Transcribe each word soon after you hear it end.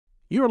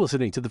You're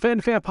listening to the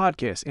Fan2Fan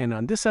Podcast, and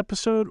on this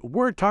episode,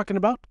 we're talking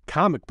about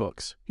comic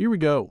books. Here we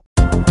go.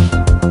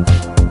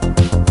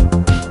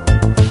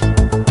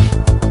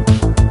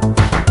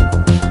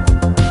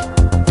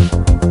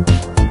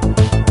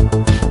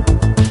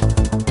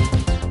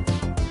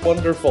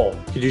 Wonderful.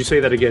 Could you say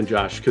that again,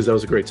 Josh? Because that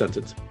was a great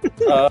sentence.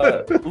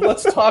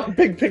 Let's talk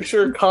big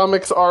picture.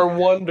 Comics are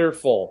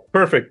wonderful.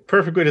 Perfect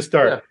way to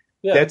start.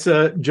 Yeah. That's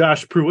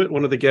Josh Pruett,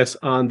 one of the guests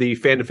on the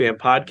Fan2Fan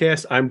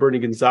Podcast. I'm Bernie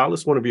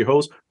Gonzalez, one of your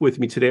hosts. With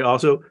me today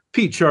also,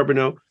 Pete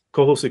Charbonneau,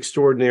 co-host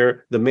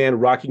extraordinaire, the man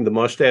rocking the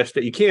mustache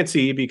that you can't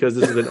see because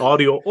this is an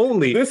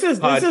audio-only This is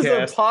a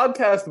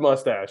podcast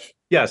mustache.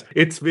 Yes,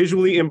 it's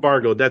visually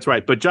embargoed. That's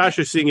right. But Josh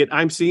is seeing it.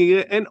 I'm seeing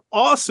it. And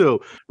also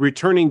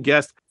returning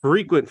guest,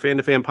 frequent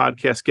Fan2Fan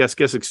Podcast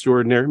guest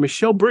extraordinaire,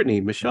 Michele Brittany.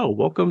 Michele,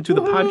 welcome to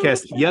the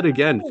podcast yet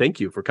again. Thank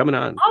you for coming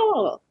on.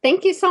 Oh,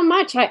 thank you so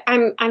much.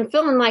 I'm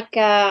feeling like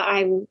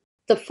I'm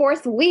the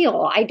fourth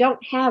wheel. I don't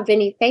have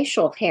any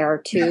facial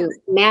hair to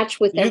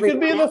match with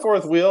everyone. You could be the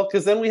fourth wheel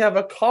because then we have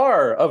a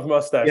car of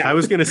mustaches. Yeah, I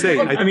was going to say.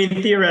 I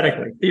mean,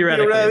 theoretically.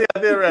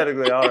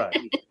 Theoretically. All right.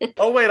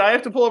 Oh, wait, I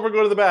have to pull over and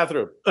go to the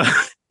bathroom.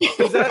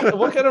 Is that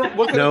what kind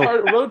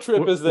of road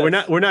trip is this?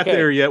 We're not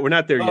there yet. We're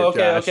not there yet.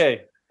 Josh.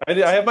 Okay. I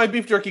have my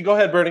beef jerky. Go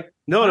ahead, Bernie.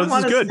 No,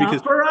 this is good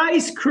because for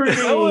ice cream.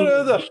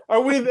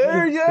 Are we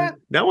there yet?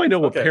 Now I know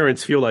what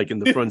parents feel like in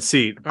the front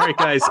seat. All right,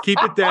 guys, keep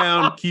it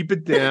down.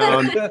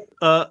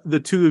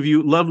 The two of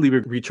you, lovely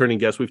returning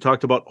guests. We've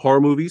talked about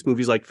horror movies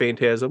like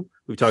Phantasm.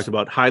 We've talked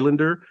about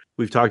Highlander.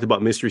 We've talked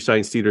about Mystery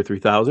Science Theater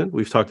 3000.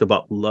 We've talked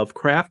about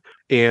Lovecraft,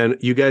 and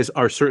you guys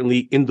are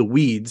certainly in the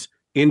weeds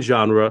in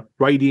genre,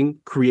 writing,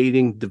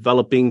 creating,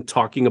 developing,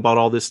 talking about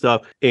all this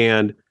stuff.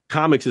 And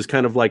comics is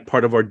kind of like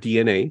part of our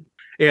DNA.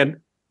 And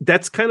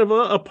that's kind of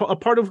a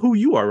part of who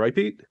you are, right,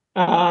 Pete?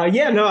 I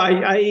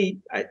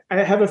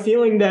have a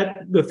feeling that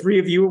the three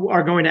of you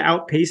are going to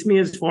outpace me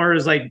as far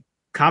as like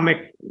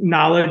comic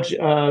knowledge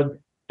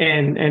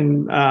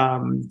and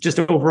just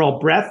overall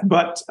breadth.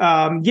 But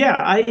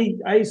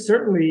I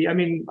certainly,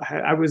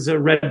 I was a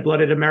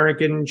red-blooded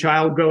American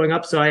child growing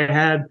up, so I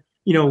had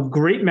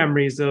great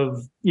memories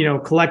of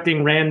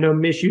collecting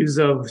random issues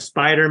of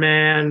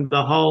Spider-Man,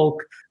 the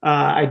Hulk.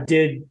 I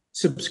did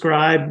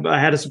subscribe.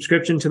 I had a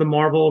subscription to the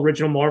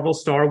original Marvel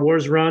Star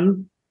Wars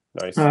run.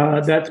 Nice.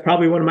 That's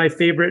probably one of my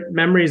favorite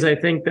memories, I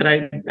think, that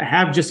I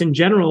have just in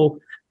general.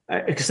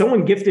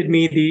 Someone gifted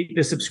me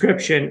the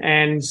subscription.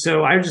 And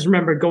so I just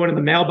remember going to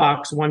the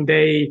mailbox one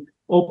day,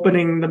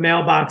 opening the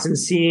mailbox and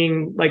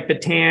seeing like the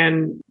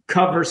tan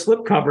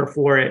slip cover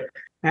for it,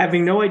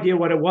 having no idea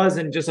what it was,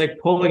 and just like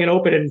pulling it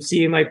open and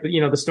seeing like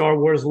the Star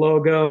Wars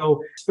logo.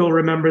 Still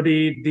remember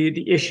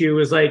the issue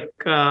is like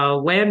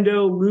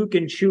Lando, Luke,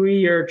 and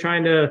Chewie are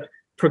trying to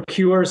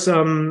procure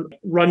some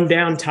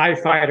rundown TIE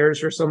fighters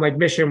for some like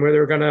mission where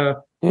they're gonna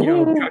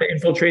try to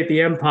infiltrate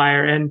the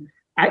Empire. And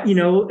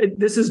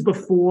this is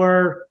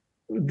before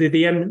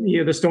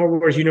the Star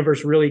Wars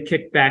universe really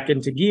kicked back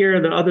into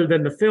gear. Other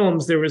than the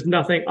films, there was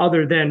nothing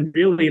other than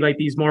really like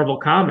these Marvel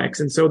comics,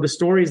 and so the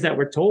stories that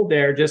were told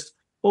there just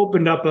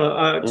opened up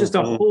a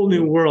whole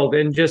new world.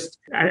 And just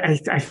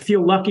I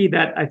feel lucky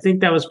that I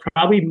think that was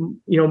probably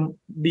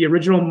the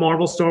original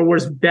Marvel Star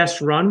Wars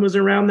best run was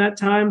around that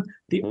time.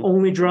 The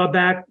only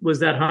drawback was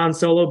that Han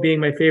Solo,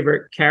 being my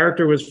favorite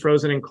character, was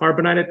frozen in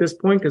carbonite at this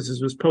point because this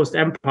was post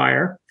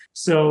Empire.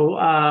 So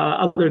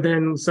other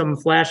than some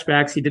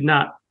flashbacks, he did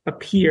not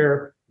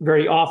appear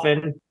very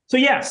often.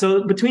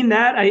 So between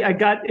that, I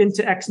got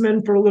into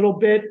X-Men for a little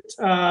bit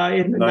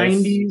in the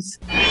 90s.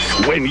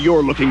 When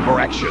you're looking for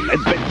action,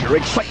 adventure,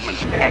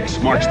 excitement, X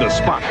marks the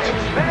spot.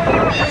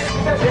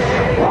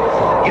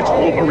 It's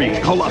Wolverine,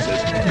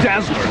 Colossus,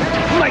 Dazzler,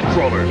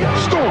 Nightcrawler,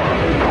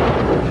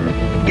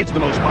 Storm. It's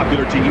the most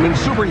popular team in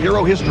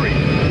superhero history.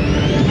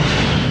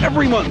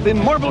 Every month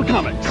in Marvel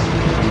Comics.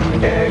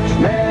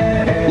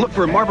 X-Men. Look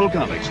for Marvel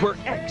Comics where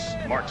X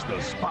marks the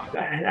spot.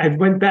 I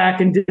went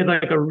back and did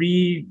like a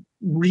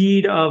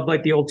read of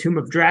like the old Tomb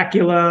of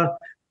Dracula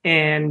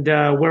and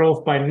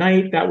Werewolf by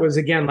Night. That was,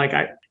 again, like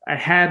I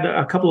had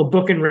a couple of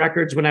booking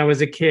records when I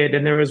was a kid,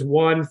 and there was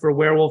one for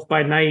Werewolf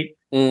by Night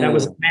that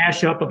was a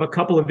mashup of a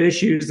couple of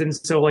issues. And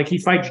so like he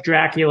fights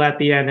Dracula at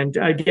the end. And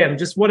again,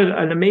 just what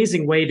an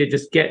amazing way to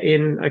just get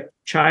in a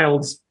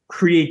child's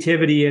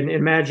creativity and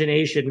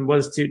imagination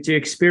was to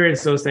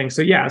experience those things.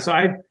 So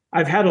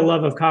I've had a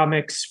love of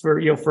comics for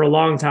a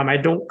long time. I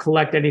don't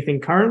collect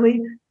anything currently,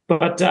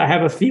 but I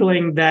have a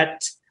feeling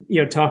that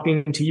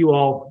talking to you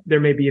all, there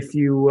may be a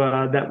few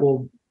that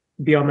will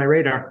be on my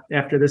radar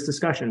after this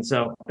discussion.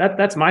 So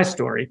that's my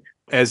story.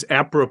 As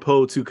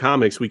apropos to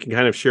comics, we can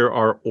kind of share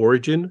our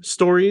origin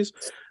stories.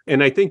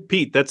 And I think,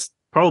 Pete, that's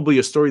probably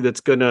a story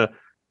that's going to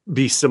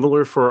be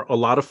similar for a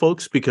lot of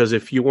folks, because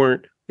if you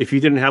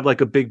didn't have like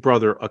a big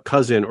brother, a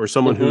cousin, or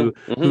someone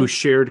who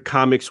shared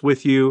comics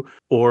with you,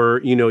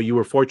 or, you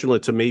were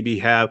fortunate to maybe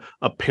have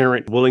a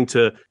parent willing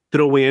to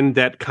throw in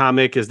that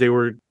comic as they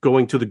were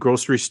going to the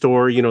grocery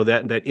store,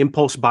 that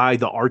impulse buy,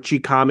 the Archie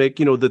comic,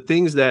 the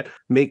things that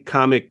make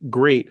comic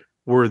great.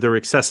 were their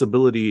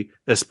accessibility,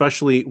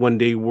 especially when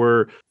they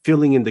were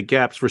filling in the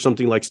gaps for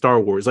something like Star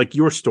Wars, like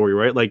your story,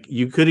 right? Like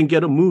you couldn't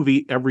get a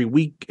movie every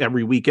week,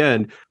 every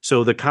weekend.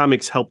 So the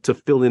comics helped to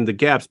fill in the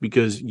gaps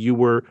because you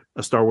were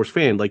a Star Wars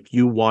fan, like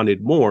you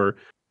wanted more.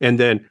 And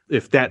then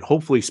if that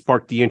hopefully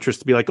sparked the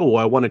interest to be like, oh,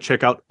 I want to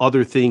check out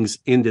other things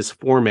in this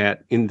format,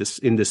 in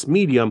this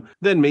medium,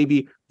 then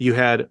maybe you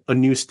had a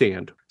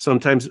newsstand,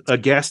 sometimes a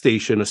gas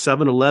station, a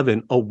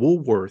 7-Eleven, a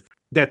Woolworth.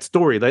 That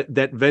story,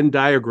 that Venn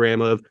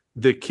diagram of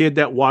the kid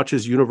that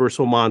watches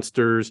Universal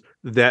Monsters,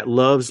 that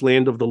loves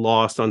Land of the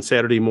Lost on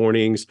Saturday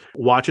mornings,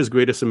 watches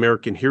Greatest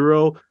American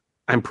Hero.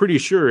 I'm pretty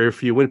sure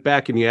if you went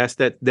back and you asked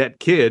that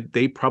kid,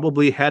 they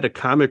probably had a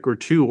comic or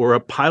two or a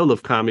pile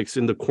of comics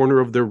in the corner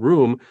of their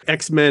room,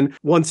 X-Men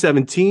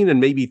 117 and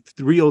maybe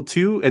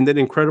 302 and then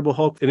Incredible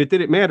Hulk. And it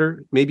didn't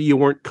matter. Maybe you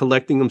weren't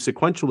collecting them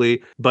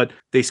sequentially, but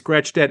they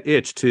scratched that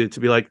itch to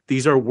be like,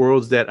 these are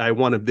worlds that I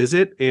want to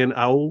visit and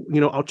I'll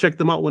check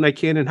them out when I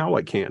can and how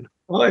I can.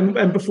 Well,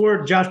 and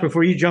before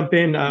you jump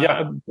in,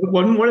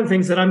 one of the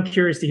things that I'm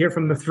curious to hear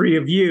from the three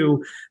of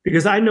you,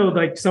 because I know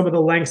like some of the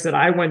lengths that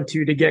I went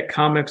to get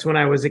comics when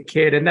I was a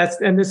kid, and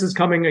this is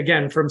coming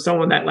again from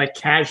someone that like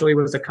casually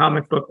was a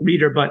comic book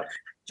reader, but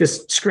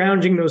just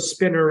scrounging those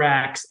spinner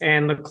racks.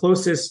 And the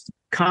closest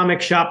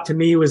comic shop to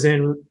me was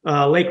in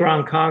Lake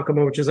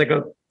Ronkonkoma, which is like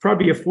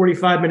probably a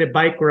 45-minute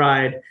bike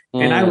ride,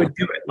 and I would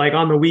do it like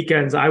on the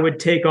weekends. I would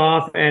take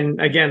off,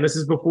 and again, this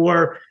is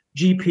before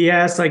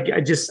GPS. Like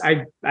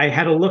I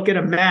had to look at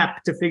a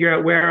map to figure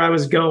out where I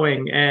was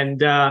going,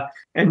 and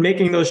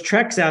making those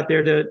treks out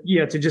there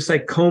to just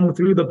like comb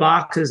through the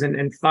boxes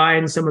and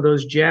find some of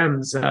those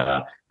gems.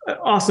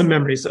 Awesome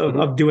memories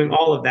of doing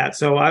all of that.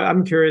 So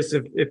I'm curious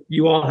if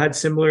you all had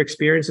similar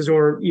experiences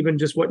or even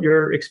just what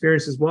your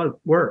experiences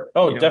were.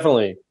 Oh,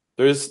 definitely.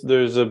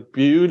 There's a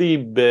beauty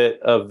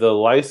bit of the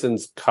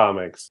licensed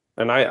comics.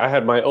 And I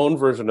had my own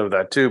version of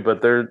that too,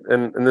 but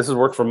and this has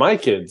worked for my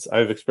kids.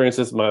 I've experienced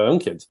this with my own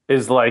kids.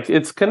 Is like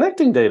it's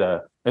connecting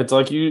data. It's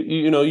like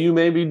you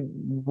maybe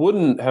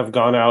wouldn't have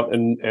gone out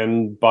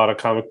and bought a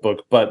comic book,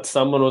 but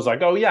someone was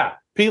like, oh yeah,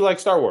 Pete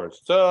likes Star Wars,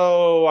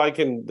 so I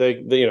can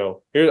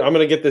here I'm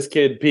gonna get this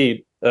kid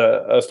Pete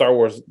a Star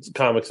Wars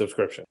comic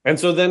subscription. And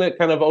so then it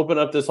kind of opened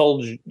up this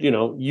whole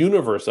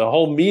universe, a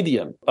whole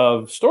medium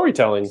of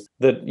storytelling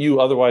that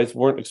you otherwise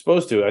weren't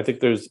exposed to. I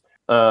think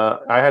I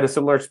had a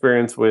similar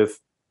experience with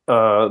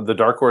the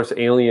Dark Horse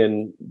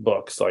Alien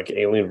books, like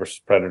Alien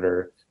versus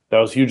Predator. That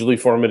was hugely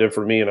formative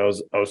for me, and I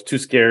was too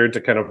scared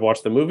to kind of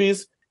watch the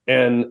movies,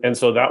 and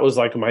so that was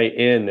like my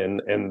in,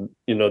 and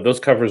those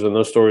covers and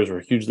those stories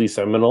were hugely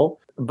seminal.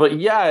 But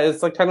yeah,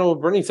 it's like kind of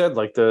what Brittany said,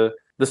 like the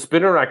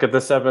spinner rack at the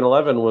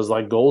 7-Eleven was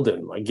like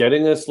golden, like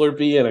getting a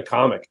Slurpee and a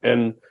comic.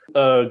 And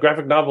a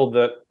graphic novel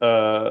that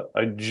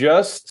I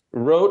just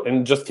wrote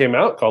and just came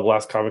out called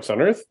Last Comics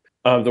on Earth,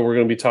 that we're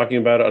going to be talking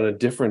about on a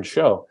different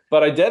show.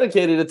 But I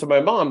dedicated it to my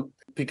mom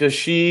because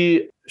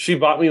she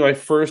bought me my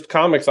first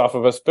comics off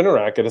of a spinner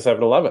rack at a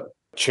 7-Eleven.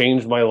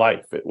 Changed my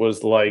life. It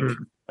was like,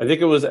 I think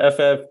it was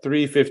FF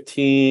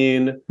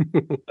 315,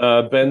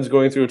 Ben's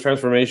going through a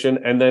transformation,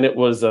 and then it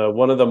was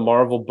one of the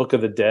Marvel Book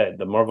of the Dead,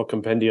 the Marvel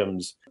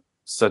Compendiums,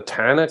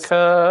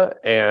 Satanica,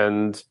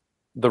 and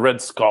the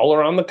Red Skull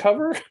are on the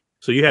cover.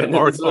 So you had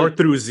R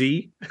through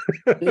Z?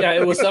 Yeah,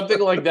 it was something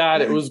like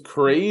that. It was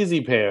crazy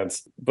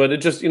pants, but it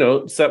just,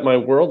 set my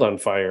world on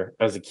fire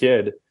as a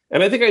kid.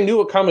 And I think I knew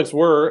what comics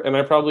were, and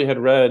I probably had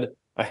read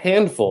a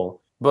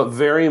handful, but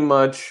very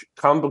much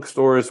comic book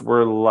stores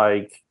were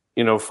like,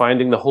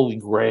 finding the Holy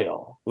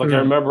Grail. Like I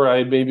remember I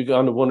had maybe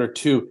gone to one or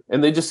two,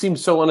 and they just seemed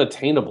so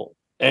unattainable.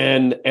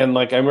 And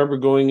like I remember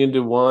going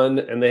into one,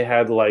 and they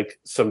had like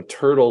some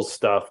Turtles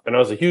stuff, and I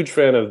was a huge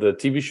fan of the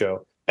TV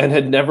show and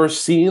had never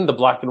seen the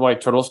black and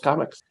white Turtles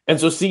comics. And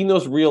so seeing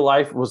those real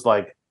life was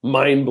like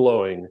mind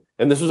blowing.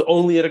 And this was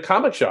only at a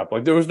comic shop.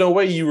 Like there was no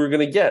way you were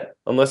going to get,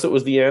 unless it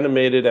was the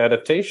animated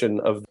adaptation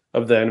of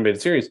the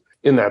animated series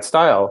in that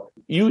style.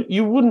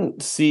 You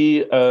wouldn't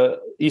see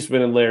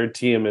Eastman and Laird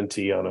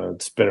TMNT on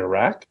a spinner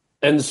rack.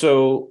 And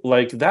so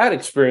like that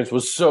experience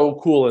was so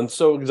cool and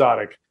so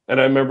exotic. And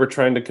I remember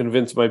trying to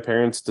convince my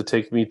parents to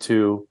take me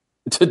to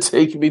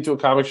a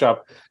comic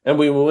shop. And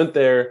we went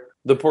there.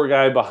 The poor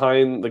guy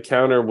behind the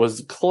counter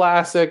was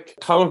classic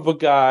comic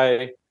book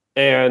guy,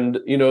 and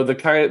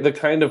the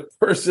kind of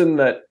person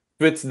that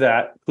fits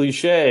that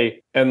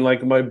cliche. And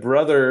like my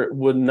brother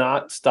would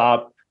not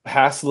stop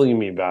hassling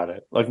me about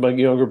it, like my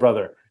younger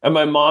brother. And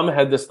my mom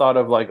had this thought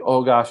of like,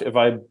 oh gosh, if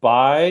I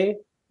buy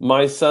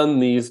my son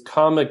these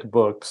comic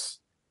books,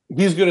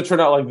 he's going to turn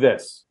out like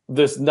this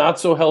not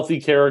so healthy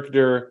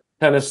character,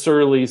 kind of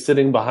surly,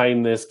 sitting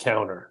behind this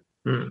counter.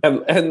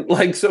 And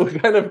like, so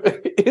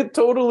it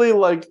totally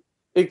like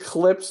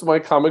eclipsed my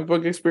comic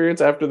book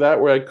experience after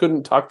that, where I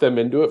couldn't talk them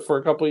into it for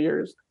a couple of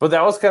years. But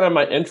that was kind of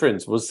my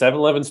entrance, was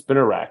 7-Eleven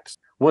spinner racks.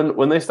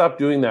 When they stopped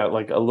doing that,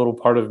 like a little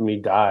part of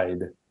me died.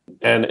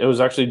 And it was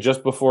actually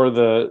just before at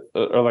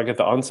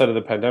the onset of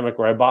the pandemic,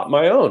 where I bought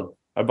my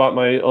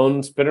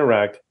own spinner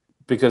rack,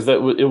 because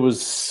it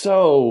was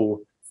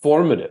so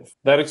formative.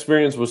 That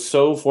experience was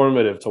so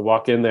formative to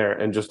walk in there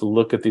and just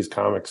look at these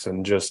comics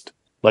and just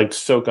like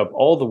soak up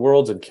all the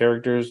worlds and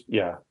characters.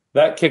 Yeah,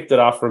 that kicked it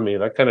off for me.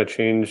 That kind of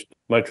changed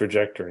my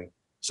trajectory.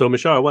 So,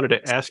 Michele, I wanted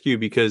to ask you,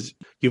 because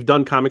you've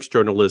done comics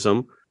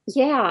journalism.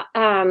 Yeah,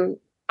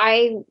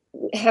 I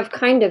have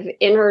kind of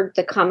entered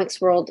the comics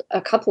world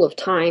a couple of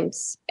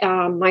times.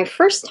 My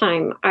first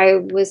time, I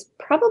was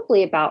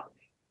probably about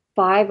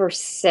 5 or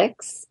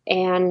 6,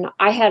 and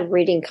I had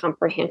reading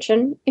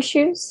comprehension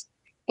issues.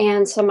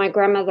 And so my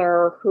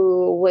grandmother,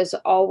 who was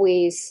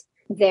always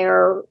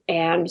there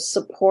and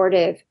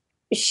supportive,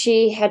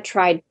 she had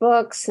tried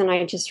books, and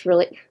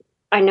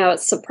I know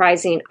it's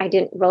surprising, I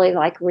didn't really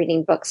like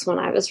reading books when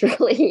I was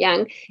really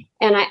young.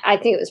 And I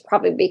think it was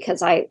probably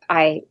because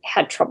I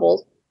had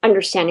trouble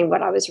understanding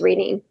what I was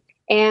reading.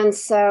 And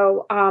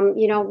so,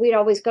 we'd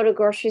always go to the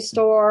grocery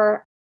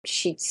store.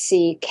 She'd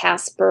see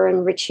Casper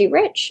and Richie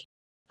Rich.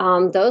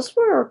 Those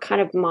were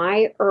kind of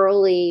my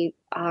early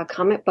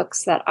comic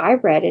books that I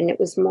read. And it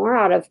was more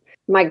out of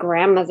my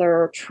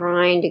grandmother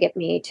trying to get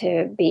me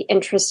to be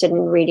interested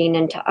in reading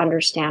and to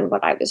understand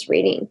what I was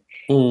reading.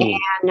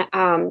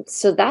 And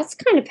so that's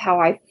kind of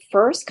how I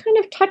first kind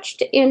of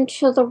touched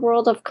into the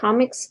world of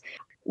comics.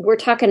 We're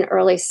talking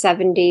early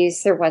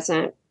 70s. There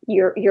wasn't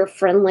your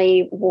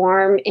friendly,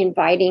 warm,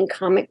 inviting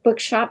comic book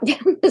shop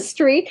down the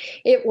street.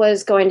 It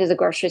was going to the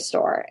grocery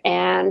store,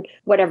 and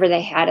whatever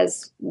they had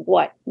is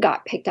what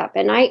got picked up.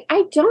 And I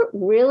don't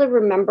really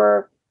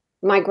remember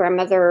my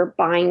grandmother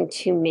buying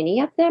too many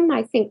of them.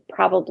 I think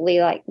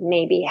probably like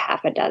maybe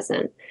half a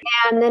dozen.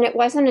 And then it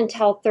wasn't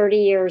until 30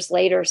 years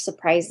later,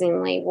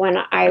 surprisingly, when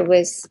I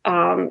was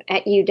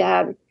at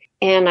UW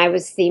and I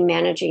was the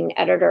managing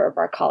editor of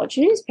our college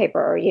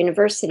newspaper or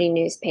university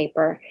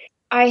newspaper.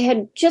 I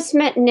had just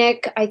met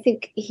Nick. I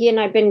think he and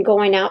I had been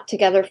going out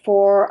together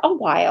for a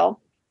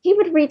while. He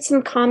would read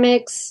some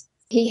comics.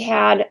 He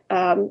had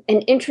an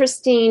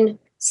interesting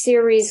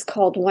series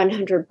called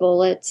 100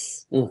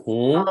 Bullets.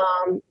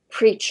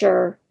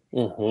 Preacher.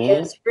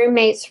 His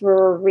roommates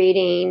were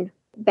reading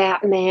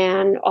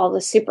Batman, all the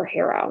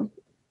superhero.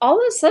 All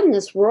of a sudden,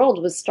 this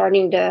world was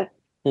starting to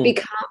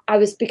I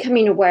was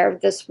becoming aware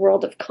of this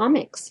world of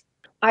comics.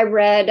 I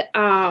read,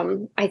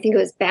 I think it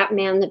was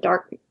Batman,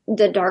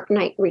 The Dark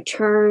Knight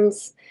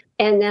Returns.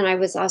 And then I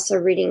was also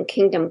reading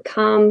Kingdom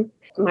Come,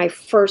 my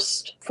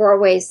first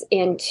forays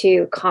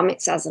into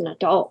comics as an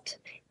adult.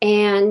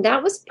 And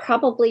that was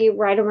probably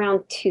right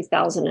around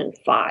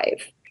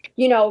 2005.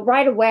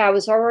 Right away, I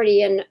was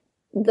already in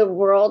the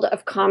world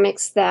of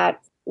comics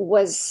that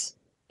was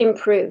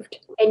improved,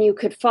 and you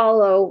could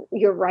follow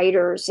your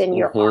writers and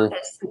your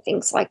artists and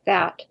things like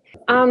that.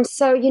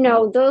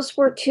 So, those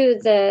were two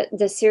of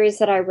the series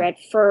that I read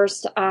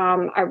first.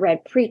 I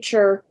read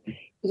Preacher.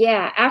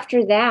 Yeah,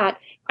 after that,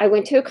 I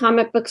went to a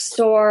comic book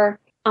store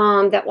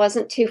that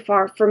wasn't too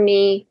far from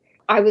me.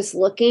 I was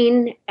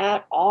looking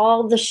at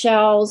all the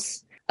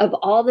shelves of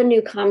all the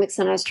new comics,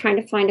 and I was trying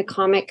to find a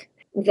comic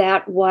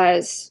that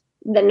was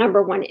the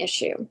number one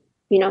issue,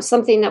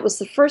 something that was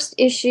the first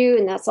issue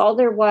and that's all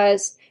there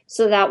was.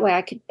 So that way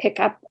I could pick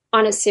up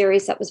on a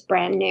series that was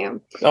brand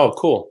new. Oh,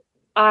 cool.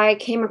 I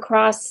came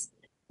across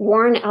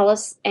Warren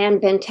Ellis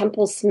and Ben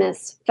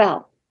Temple-Smith's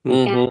Fell.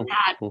 And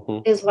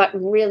that is what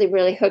really,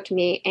 really hooked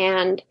me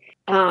and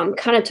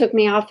kind of took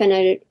me off in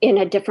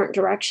a different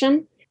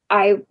direction.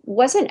 I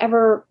wasn't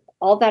ever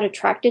all that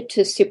attracted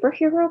to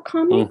superhero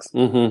comics.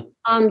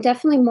 I'm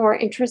definitely more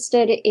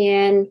interested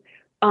in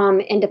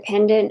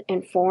independent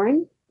and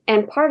foreign.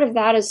 And part of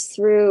that is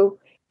through,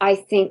 I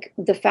think,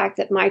 the fact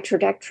that my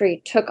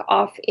trajectory took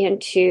off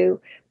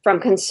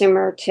from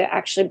consumer to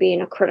actually being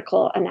a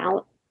critical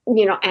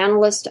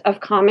analyst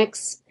of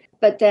comics.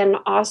 But then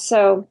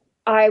also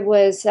I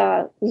was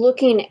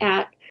looking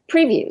at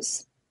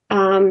previews.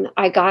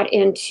 I got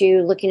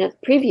into looking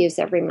at previews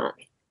every month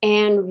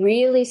and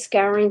really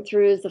scouring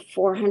through the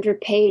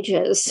 400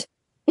 pages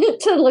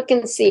to look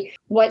and see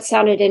what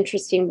sounded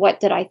interesting.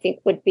 What did I think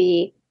would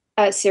be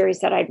a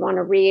series that I'd want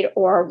to read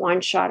or a one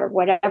shot or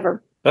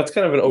whatever. That's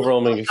kind of an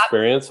overwhelming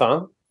experience,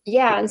 huh?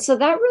 Yeah. And so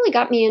that really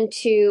got me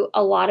into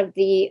a lot of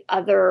the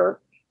other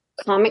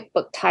comic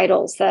book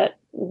titles that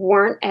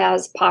weren't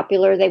as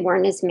popular. They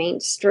weren't as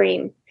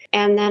mainstream.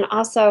 And then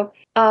also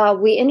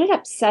we ended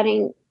up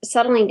settling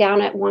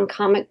down at one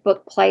comic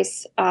book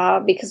place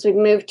because we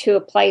moved to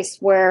a place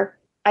where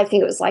I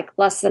think it was like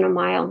less than a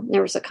mile.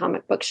 There was a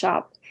comic book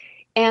shop.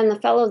 And the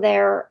fellow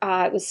there,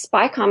 it was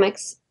Spy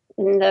Comics.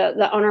 And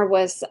the owner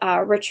was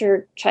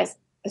Richard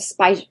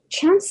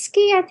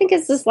Spychansky, I think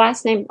is his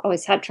last name.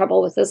 Always had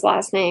trouble with his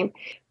last name.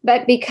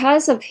 But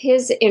because of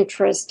his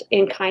interest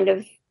in kind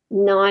of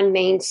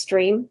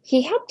non-mainstream,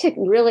 he helped to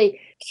really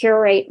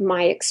curate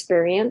my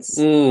experience.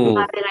 And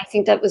I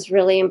think that was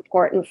really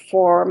important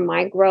for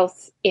my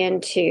growth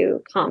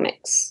into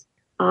comics.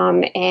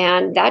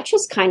 And that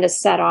just kind of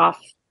set off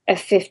a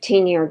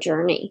 15-year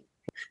journey.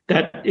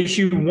 That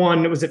issue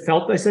 1, was it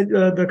Felt? I said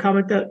the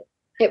comic that?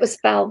 It was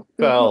Fell.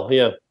 Fell,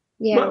 yeah.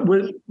 Yeah.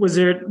 Was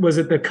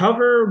it the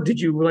cover? Did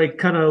you like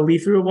kind of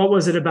leaf through it? What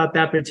was it about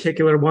that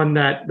particular one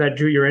that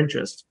drew your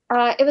interest?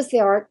 It was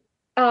the art.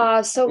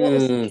 So what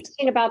was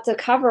interesting about the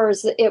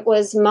covers, it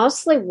was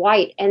mostly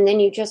white, and then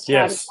you just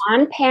had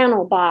one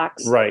panel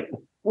box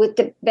with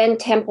the Ben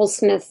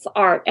Templesmith's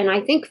art. And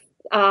I think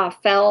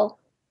Fell,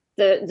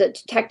 the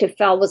detective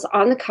Fell, was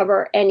on the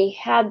cover, and he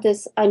had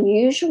this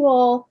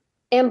unusual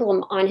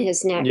emblem on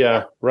his neck.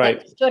 Yeah, right.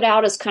 That stood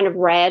out as kind of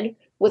red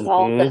with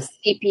all the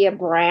sepia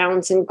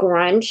browns and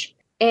grunge.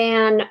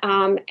 And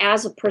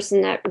as a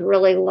person that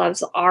really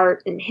loves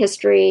art and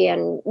history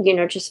and,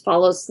 just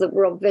follows the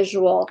real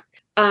visual,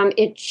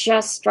 it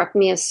just struck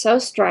me as so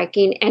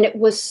striking. And it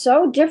was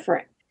so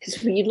different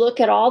because when you look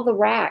at all the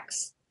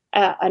racks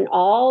and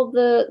all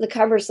the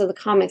covers of the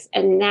comics,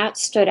 and that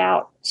stood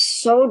out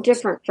so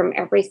different from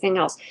everything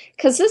else.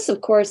 Because this,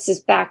 of course, is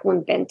back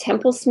when Ben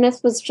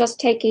Templesmith was just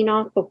taking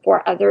off,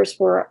 before others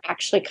were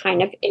actually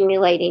kind of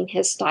emulating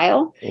his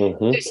style. It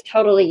was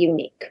totally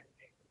unique.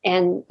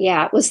 And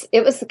yeah, it was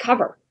the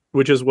cover.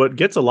 Which is what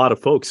gets a lot of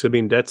folks. I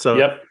mean, that's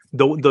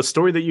the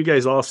story that you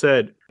guys all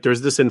said.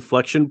 There's this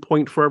inflection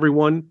point for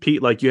everyone.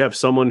 Pete, like, you have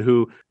someone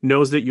who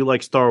knows that you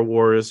like Star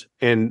Wars,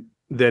 and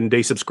then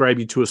they subscribe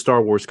you to a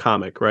Star Wars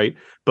comic, right?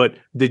 But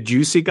did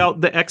you seek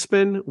out the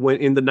X-Men when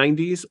in the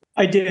 90s?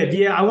 I did.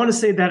 Yeah, I want to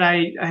say that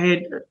I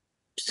had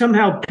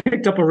somehow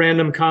picked up a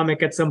random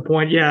comic at some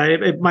point. Yeah,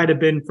 it might have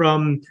been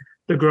from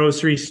the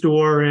grocery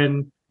store,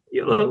 and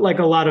like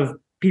a lot of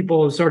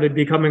people started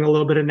becoming a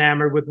little bit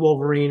enamored with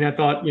Wolverine. I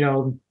thought,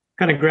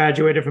 kind of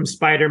graduated from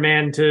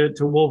Spider-Man to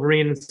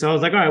Wolverine. And so I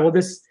was like, all right, well,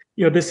 this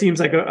seems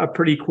like a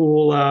pretty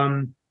cool,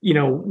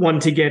 one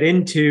to get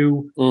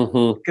into.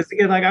 Because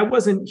again, like, I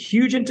wasn't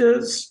huge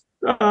into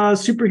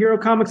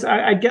superhero comics.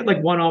 I'd get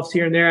like one-offs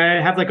here and there.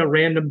 I have like a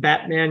random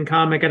Batman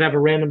comic. I'd have a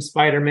random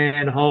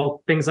Spider-Man,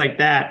 Hulk, things like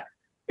that.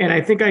 And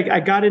I think I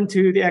got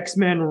into the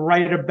X-Men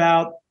right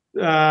about,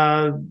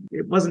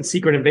 it wasn't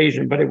Secret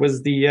Invasion, but it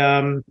was the,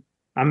 I'm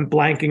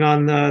blanking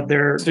on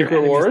their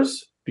Secret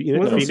Wars?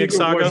 Phoenix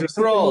Saga?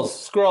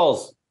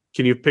 Scrolls.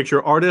 Can you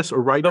picture artist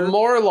or writer? The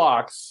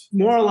Morlocks.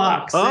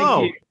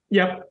 Thank you.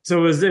 Yep.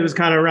 So it was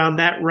kind of around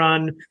that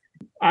run.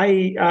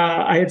 I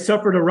had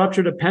suffered a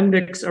ruptured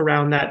appendix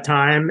around that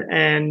time,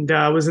 and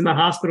was in the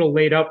hospital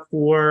laid up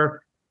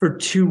for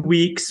 2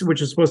 weeks, which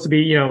was supposed to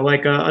be,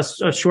 like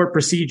a short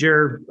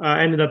procedure.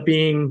 Ended up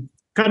being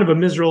kind of a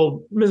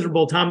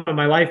miserable time of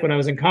my life when I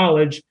was in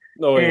college.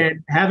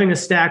 And having a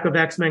stack of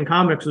X-Men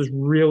comics was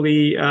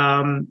really,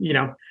 I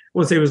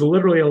won't say it was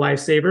literally a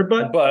lifesaver,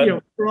 but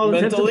for all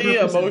mentally,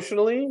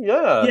 emotionally,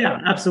 yeah,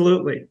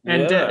 absolutely.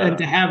 And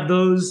to have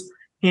those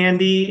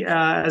handy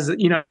as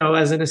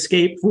an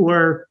escape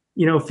for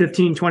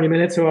 15, 20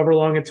 minutes, however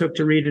long it took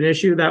to read an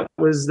issue, that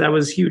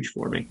was huge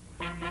for me.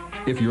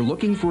 If you're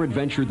looking for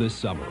adventure this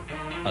summer,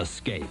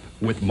 escape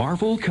with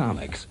Marvel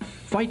Comics.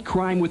 Fight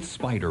crime with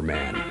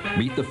Spider-Man,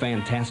 meet the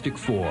Fantastic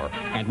Four,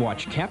 and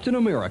watch Captain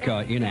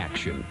America in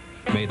action.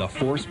 May the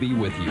Force be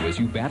with you as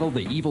you battle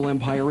the evil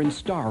empire in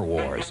Star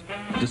Wars.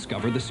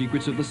 Discover the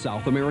secrets of the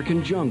South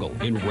American jungle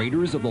in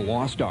Raiders of the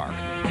Lost Ark.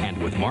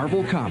 And with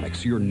Marvel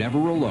Comics, you're never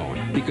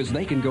alone because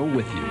they can go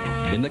with you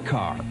in the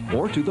car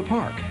or to the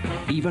park,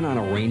 even on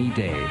a rainy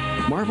day.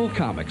 Marvel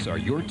Comics are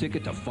your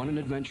ticket to fun and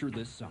adventure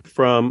this summer.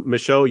 From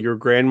Michele, your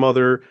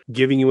grandmother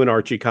giving you an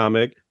Archie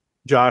comic,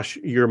 Josh,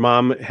 your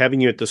mom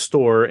having you at the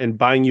store and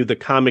buying you the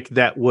comic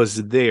that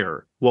was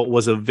there, what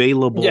was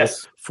available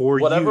for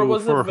whatever you,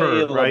 was for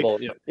available. her,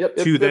 right?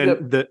 To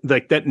then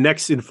that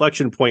next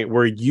inflection point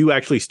where you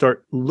actually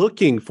start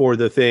looking for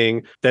the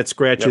thing that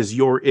scratches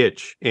your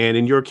itch. And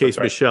in your case,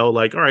 Michele,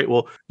 like, all right,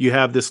 well, you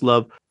have this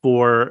love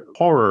for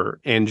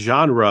horror and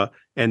genre,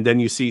 and then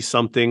you see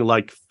something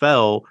like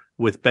Fell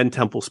with Ben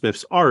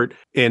Templesmith's art.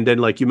 And then,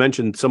 like you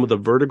mentioned, some of the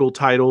Vertigo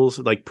titles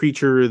like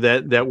Preacher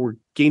that were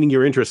gaining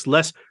your interest,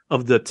 less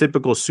of the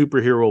typical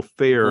superhero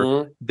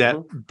fare that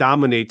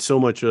dominates so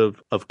much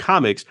of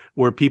comics,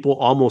 where people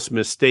almost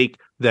mistake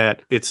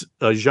that it's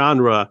a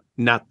genre,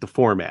 not the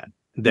format.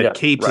 That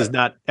capes is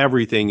not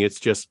everything. It's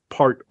just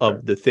part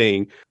of the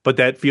thing. But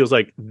that feels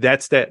like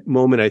that's that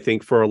moment, I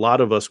think, for a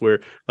lot of us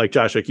where, like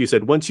Josh, like you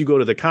said, once you go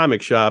to the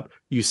comic shop,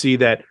 you see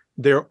that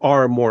there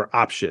are more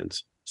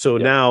options. So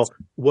now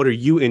what are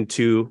you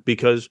into?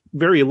 Because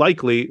very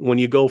likely when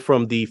you go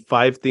from the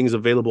 5 things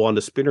available on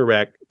the spinner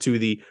rack to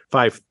the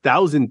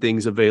 5,000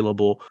 things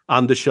available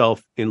on the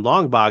shelf in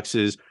long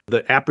boxes,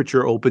 the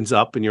aperture opens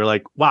up and you're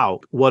like, wow,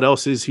 what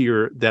else is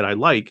here that I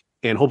like?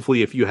 And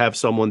hopefully if you have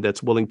someone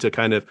that's willing to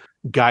kind of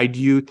guide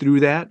you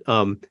through that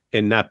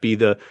and not be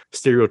the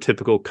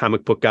stereotypical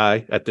comic book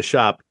guy at the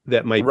shop,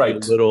 that might be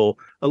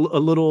a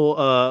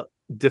little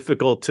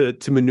difficult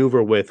to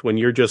maneuver with when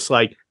you're just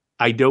like,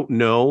 I don't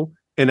know.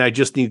 And I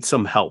just need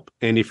some help.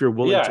 And if you're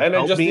willing to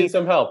help me, need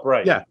some help,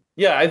 right?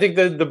 Yeah. I think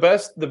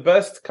the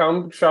best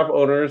comic shop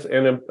owners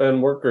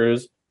and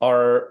workers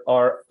are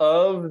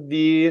of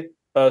the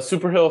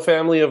superhero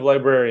family of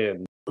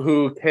librarians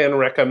who can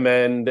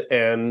recommend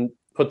and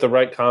put the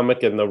right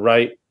comic in the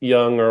right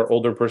young or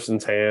older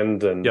person's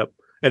hand. And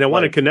And I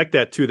want to connect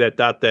that to that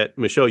dot that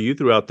Michele, you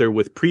threw out there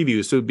with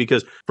previews. So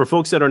because for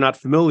folks that are not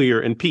familiar,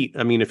 and Pete,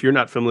 I mean, if you're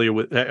not familiar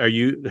with, have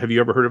you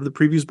ever heard of the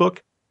previews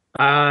book?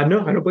 No, I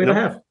don't believe I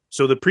have.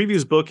 So the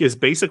previews book is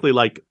basically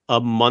like a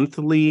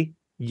monthly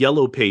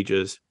yellow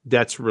pages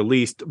that's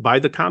released by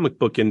the comic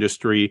book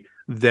industry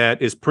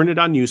that is printed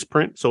on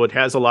newsprint. So it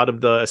has a lot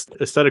of the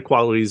aesthetic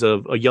qualities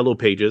of a yellow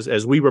pages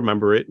as we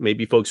remember it.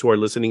 Maybe folks who are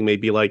listening may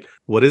be like,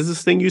 what is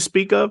this thing you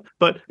speak of?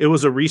 But it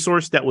was a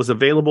resource that was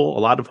available. A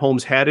lot of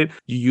homes had it.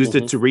 You used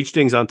it to reach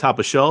things on top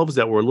of shelves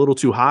that were a little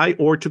too high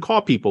or to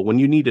call people when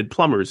you needed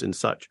plumbers and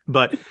such.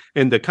 But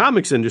in the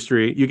comics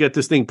industry, you get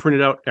this thing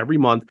printed out every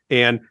month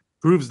and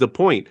proves the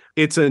point.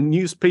 It's a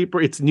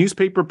newspaper. It's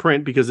newspaper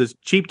print because it's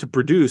cheap to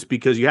produce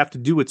because you have to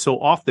do it so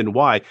often.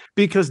 Why?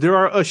 Because there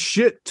are a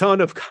shit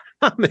ton of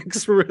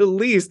comics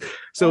released.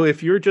 So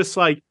if you're just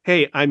like,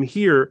 hey, I'm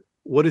here,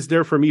 what is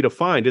there for me to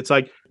find? It's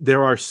like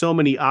there are so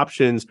many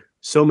options,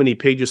 so many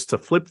pages to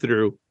flip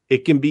through.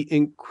 It can be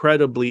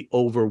incredibly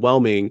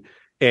overwhelming.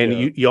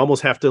 And you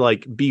almost have to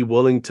like be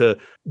willing to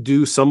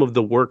do some of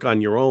the work on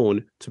your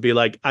own to be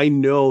like, I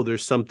know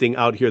there's something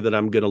out here that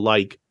I'm going to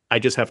like. I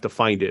just have to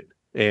find it.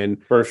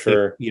 And for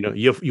sure,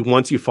 you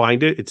once you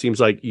find it, it seems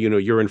like,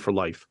 you're in for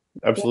life.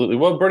 Absolutely.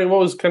 Well, Bernie,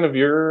 what was kind of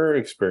your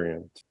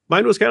experience?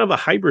 Mine was kind of a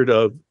hybrid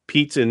of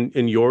Pete's and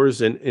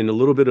yours and a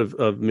little bit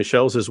of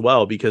Michele's as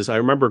well, because I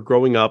remember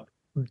growing up,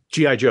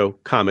 G.I. Joe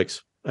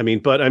comics.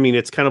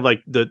 It's kind of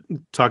like the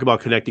talk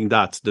about connecting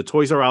dots. The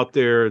toys are out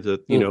there.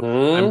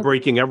 I'm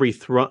breaking every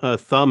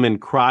thumb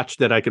and crotch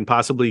that I can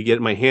possibly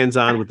get my hands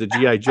on with the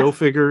G.I. Joe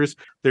figures.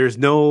 There's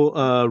no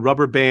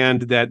rubber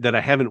band that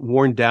I haven't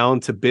worn down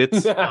to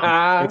bits,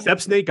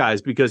 except Snake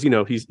Eyes, because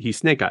he's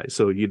Snake Eyes,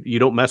 so you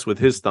don't mess with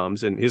his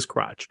thumbs and his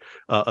crotch.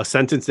 A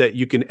sentence that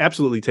you can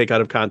absolutely take out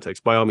of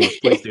context. By all means,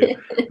 please do.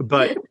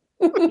 But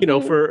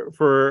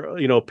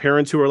for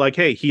parents who are like,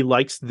 hey, he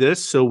likes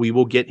this, so we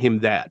will get him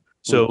that.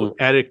 So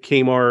at a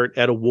Kmart,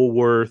 at a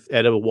Woolworth,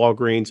 at a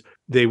Walgreens,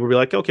 they would be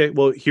like, okay,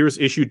 well, here's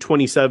issue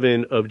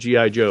 27 of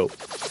G.I. Joe.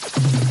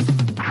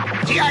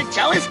 G.I.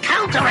 Joe is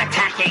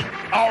counterattacking.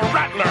 A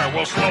Rattler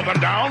will slow them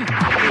down.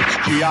 It's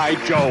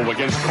G.I. Joe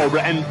against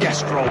Cobra and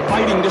Destro,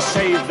 fighting to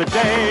save the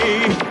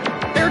day.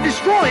 They're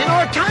destroying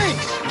our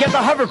tanks. Get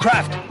the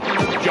hovercraft.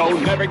 Joe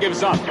never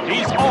gives up.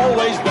 He's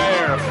always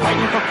there,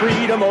 fighting for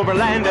freedom over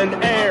land and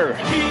air.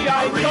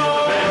 G.I.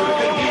 Joe,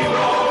 American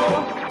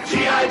hero.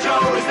 G.I.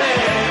 Joe is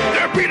there.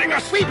 They're beating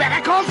us. We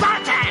better call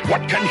Zartan.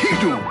 What can he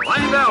do?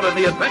 Find out in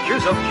the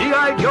adventures of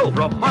G.I. Joe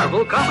from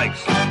Marvel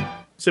Comics.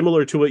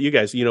 Similar to what you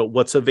guys,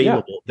 what's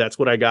available. Yeah. That's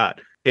what I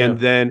got. And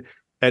then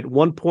at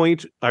one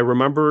point, I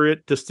remember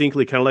it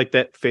distinctly, kind of like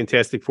that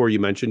Fantastic Four you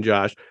mentioned,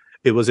 Josh.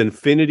 It was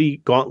Infinity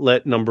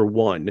Gauntlet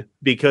 #1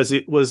 because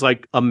it was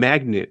like a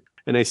magnet.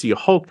 And I see a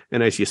Hulk,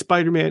 and I see a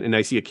Spider-Man, and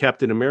I see a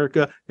Captain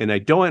America, and I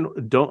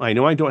know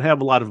I don't have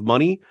a lot of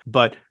money,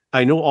 but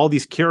I know all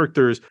these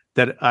characters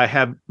that I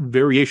have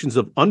variations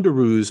of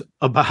underoos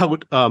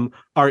about are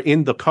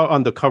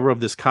on the cover of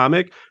this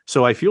comic.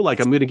 So I feel like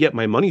I'm going to get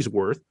my money's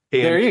worth.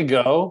 And there you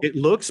go. It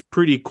looks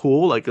pretty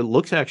cool. Like it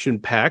looks action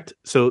packed.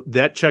 So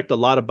that checked a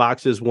lot of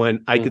boxes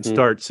when I could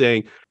start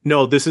saying,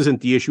 no, this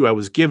isn't the issue I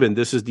was given.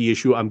 This is the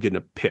issue I'm going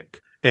to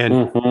pick.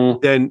 And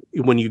then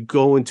when you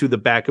go into the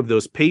back of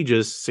those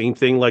pages, same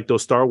thing like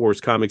those Star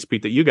Wars comics,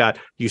 Pete, that you got,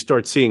 you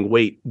start seeing,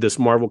 wait, this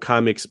Marvel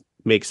Comics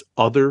makes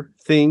other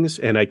things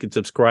and I could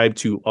subscribe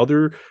to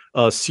other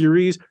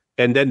series.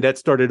 And then that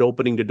started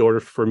opening the door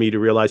for me to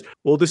realize,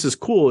 well, this is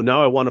cool.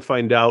 Now I want to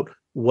find out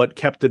what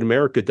Captain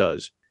America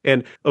does.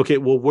 And okay,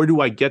 well, where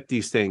do I get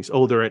these things?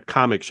 Oh, they're at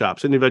comic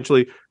shops. And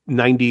eventually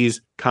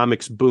 90s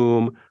comics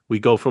boom. We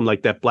go from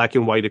like that black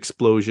and white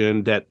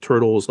explosion that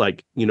Turtles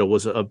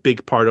was a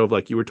big part of,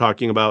 like you were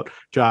talking about,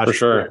 Josh. For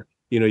sure.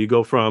 You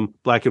go from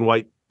black and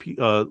white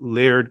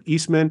Laird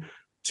Eastman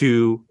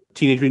to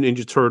Teenage Mutant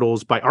Ninja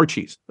Turtles by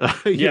Archie's, and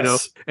they're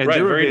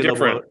very available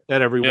different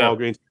at every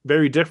Walgreens.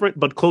 Very different,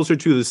 but closer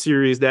to the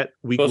series that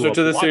we closer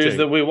to the series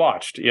that we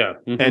watched. Yeah,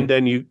 and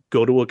then you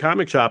go to a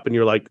comic shop and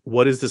you're like,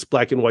 "What is this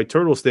black and white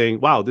Turtles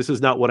thing? Wow, this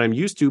is not what I'm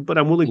used to, but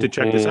I'm willing to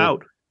check this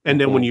out." And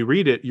then when you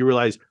read it, you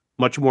realize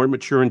much more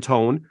mature in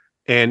tone,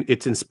 and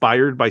it's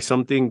inspired by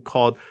something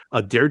called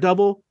a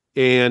Daredevil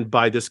and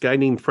by this guy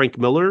named Frank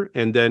Miller,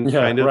 and then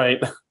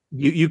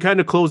You kind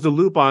of close the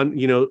loop on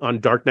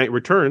Dark Knight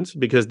Returns,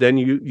 because then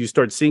you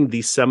start seeing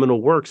these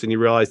seminal works and you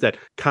realize that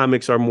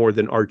comics are more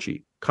than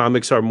Archie.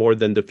 Comics are more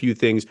than the few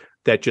things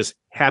that just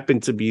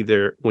happened to be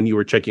there when you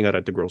were checking out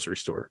at the grocery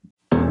store.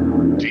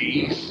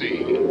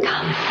 DC.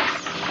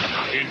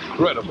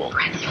 Incredible.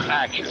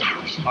 Action.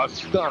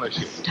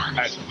 Astonishing.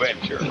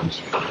 Adventure.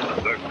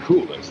 The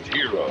coolest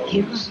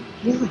heroes.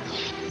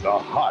 The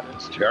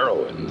hottest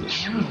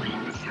heroines.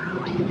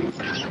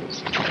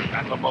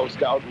 And the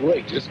most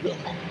outrageous villain.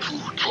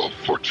 Top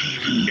for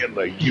TV in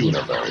the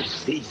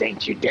universe. These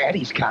ain't your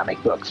daddy's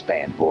comic books,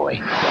 fanboy.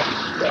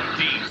 The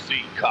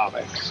DC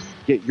Comics.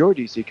 Get your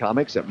DC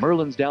Comics at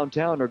Merlin's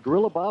Downtown or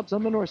Gorilla Bob's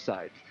on the North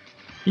Side.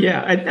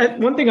 Yeah,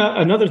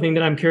 another thing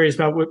that I'm curious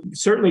about,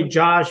 certainly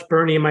Josh,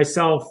 Bernie, and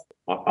myself,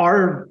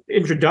 our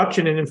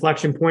introduction and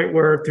inflection point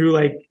were through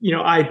like,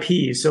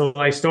 IP. So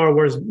like Star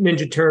Wars,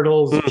 Ninja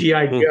Turtles,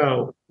 G.I.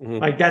 Joe.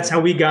 Like that's how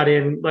we got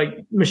in.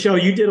 Like Michele,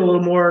 you did a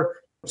little more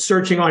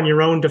searching on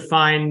your own to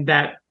find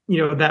that,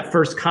 that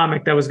first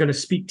comic that was going to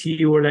speak to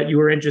you or that you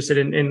were interested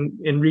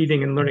in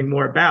reading and learning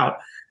more about.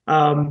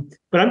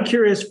 But I'm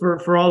curious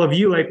for all of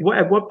you, like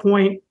at what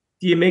point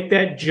do you make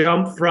that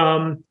jump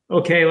from,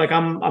 okay, like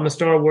I'm a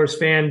Star Wars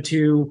fan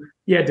to,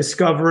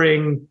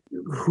 discovering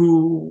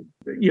who,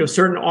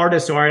 certain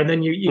artists are. And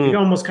then you can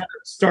almost kind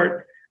of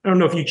start, I don't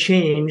know if you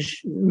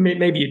change,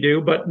 maybe you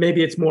do, but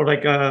maybe it's more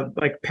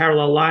like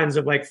parallel lines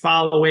of like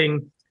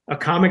following a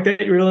comic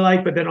that you really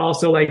like, but then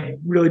also like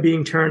really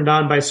being turned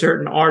on by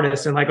certain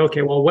artists and like,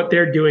 okay, well, what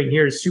they're doing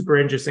here is super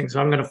interesting.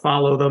 So I'm going to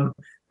follow them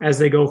as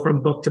they go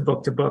from book to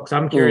book to book. So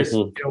I'm curious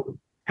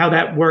how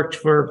that worked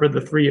for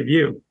the three of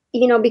you.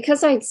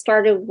 Because I'd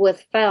started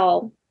with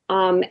Fell,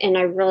 and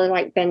I really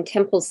liked Ben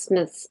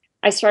Templesmith's,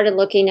 I started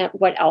looking at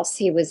what else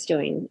he was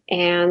doing.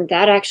 And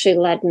that actually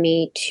led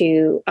me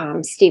to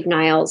Steve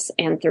Niles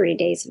and 30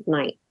 Days of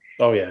Night.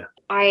 Oh, yeah.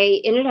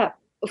 I ended up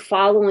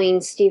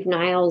following Steve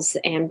Niles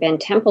and Ben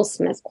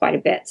Templesmith quite a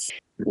bit.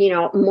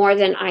 More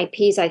than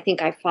IPs, I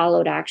think I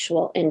followed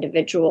actual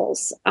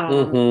individuals.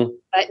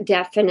 But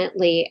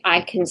definitely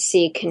I can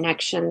see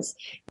connections.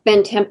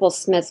 Ben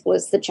Templesmith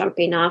was the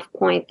jumping off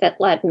point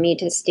that led me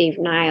to Steve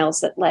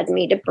Niles, that led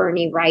me to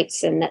Bernie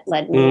Wrightson, that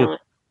led me on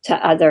to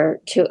other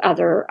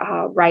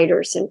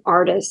writers and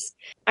artists.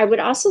 I would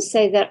also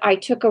say that I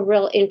took a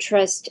real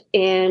interest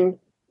in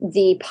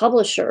the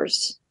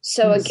publishers.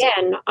 So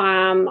again,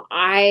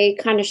 I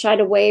kind of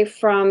shied away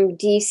from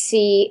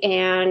DC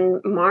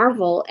and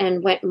Marvel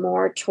and went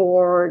more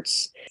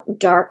towards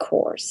Dark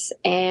Horse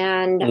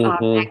and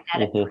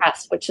Magnetic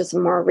Press, which is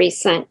more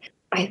recent.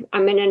 I'm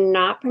going to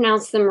not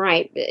pronounce them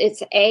right.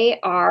 It's Archaia.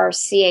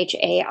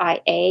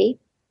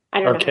 I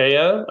don't know.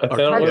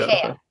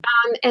 Archaia.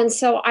 And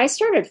so I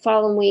started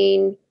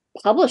following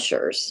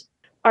publishers.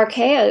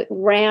 Archaia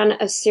ran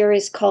a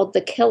series called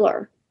The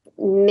Killer,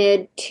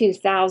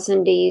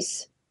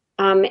 mid-2000s.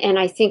 And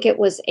I think it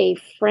was a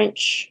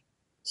French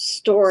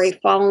story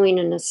following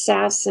an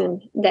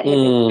assassin that had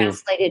been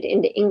translated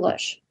into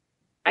English.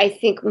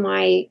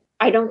 I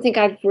don't think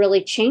I've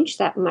really changed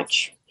that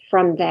much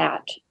from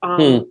that.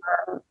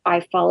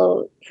 I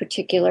follow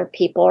particular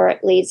people or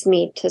it leads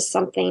me to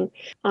something.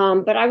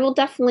 But I will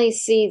definitely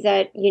see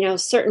that,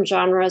 certain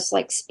genres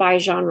like spy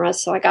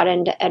genres. So I got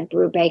into Ed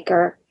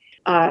Brubaker,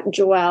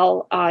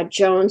 Joelle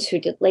Jones, who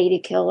did Lady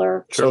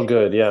Killer. So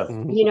good, yeah.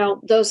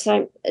 Those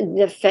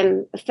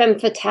the Femme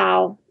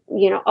Fatale,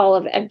 all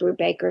of Ed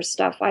Brubaker's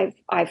stuff.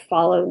 I've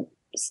followed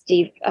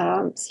Steve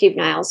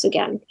Niles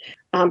again,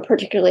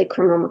 particularly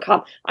Criminal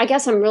Macabre. I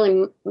guess I'm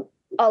really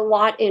a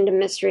lot into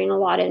mystery and a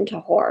lot into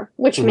horror,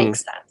 which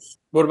makes sense.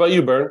 What about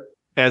you, Bern?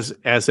 As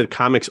a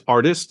comics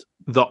artist,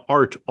 the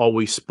art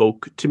always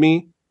spoke to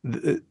me.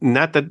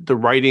 Not that the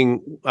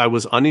writing, I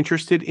was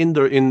uninterested in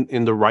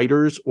the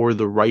writers or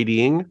the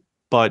writing,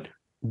 but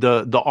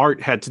the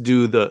art had to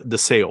do the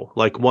sale.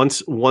 Like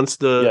once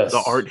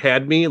the art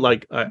had me,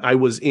 like I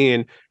was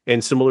in.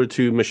 And similar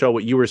to Michele,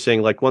 what you were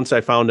saying, like once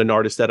I found an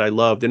artist that I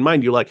loved, and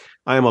mind you, like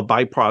I am a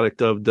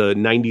byproduct of the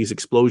 90s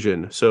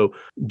explosion. So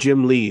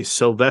Jim Lee,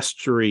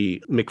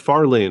 Silvestri,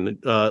 McFarlane,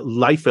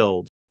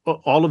 Liefeld,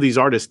 all of these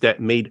artists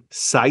that made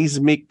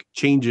seismic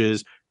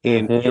changes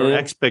in your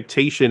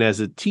expectation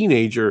as a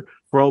teenager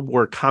for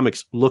what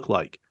comics look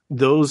like.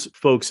 Those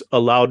folks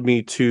allowed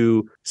me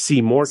to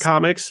see more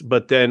comics,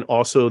 but then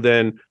also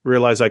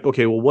realize like,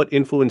 okay, well, what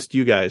influenced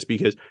you guys?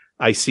 Because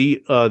I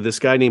see this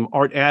guy named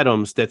Art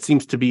Adams that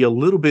seems to be a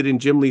little bit in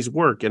Jim Lee's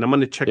work, and I'm going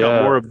to check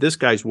out more of this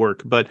guy's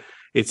work. But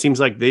it seems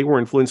like they were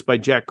influenced by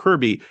Jack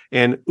Kirby,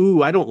 and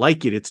I don't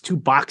like it. It's too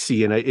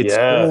boxy and it's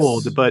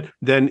old. But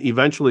then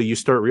eventually you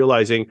start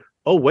realizing,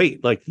 oh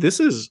wait, like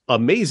this is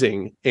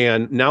amazing,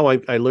 and now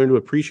I learn to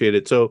appreciate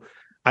it. So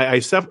I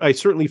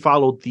certainly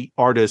followed the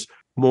artists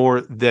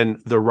more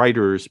than the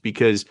writers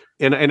because,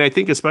 and I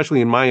think especially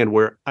in my end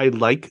where I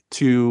like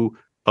to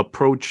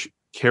approach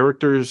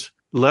characters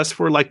less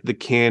for like the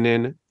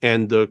canon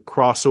and the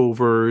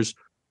crossovers.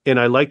 And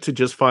I like to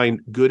just find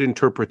good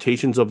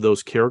interpretations of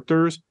those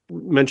characters,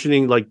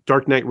 mentioning like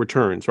Dark Knight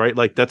Returns, right?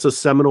 Like that's a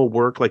seminal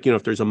work. Like,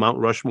 if there's a Mount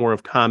Rushmore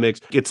of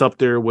comics, it's up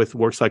there with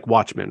works like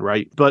Watchmen,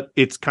 right? But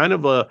it's kind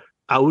of a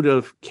out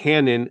of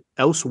canon,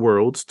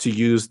 Elseworlds, to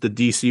use the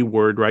DC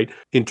word, right?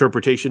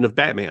 Interpretation of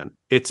Batman.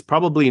 It's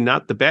probably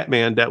not the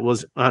Batman that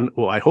was on,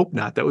 well, I hope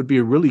not. That would be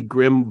a really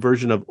grim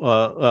version of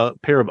a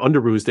pair of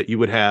underoos that you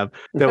would have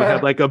that would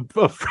have like a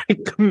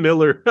Frank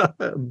Miller.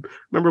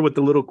 Remember with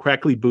the little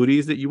crackly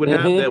booties that you would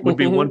have? That would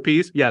be one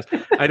piece. Yes.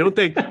 I don't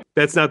think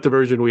that's not the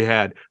version we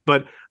had,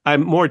 but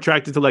I'm more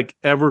attracted to like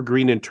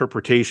evergreen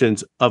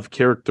interpretations of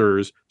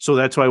characters. So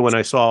that's why when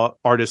I saw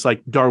artists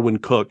like Darwin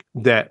Cook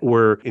that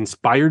were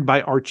inspired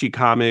by Archie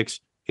comics,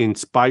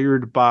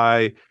 inspired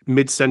by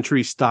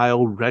mid-century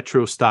style,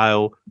 retro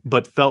style,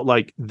 but felt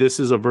like this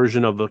is a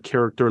version of a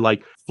character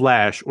like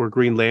Flash or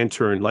Green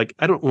Lantern. Like,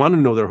 I don't want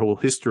to know their whole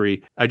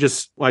history. I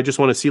just want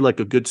to see like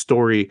a good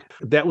story.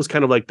 That was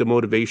kind of like the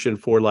motivation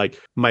for like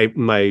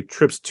my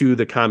trips to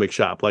the comic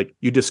shop. Like,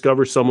 you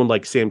discover someone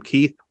like Sam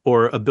Keith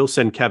or a Bill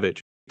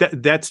Sienkiewicz.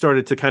 That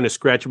started to kind of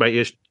scratch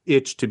my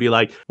itch to be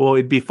like, well,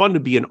 it'd be fun to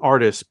be an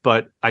artist,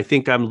 but I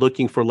think I'm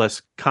looking for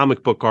less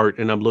comic book art,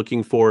 and I'm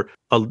looking for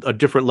a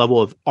different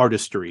level of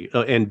artistry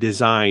and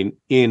design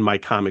in my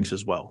comics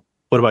as well.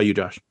 What about you,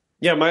 Josh?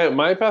 Yeah,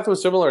 my path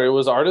was similar. It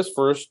was artist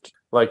first,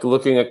 like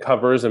looking at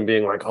covers and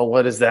being like, oh,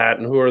 what is that?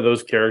 And who are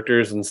those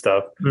characters and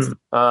stuff?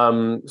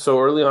 So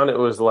early on, it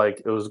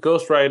was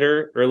Ghost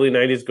Rider, early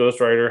 90s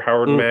Ghost Rider,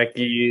 Howard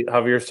Mackie,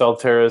 Javier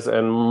Salteras,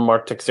 and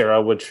Mark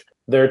Texeira, which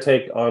their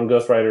take on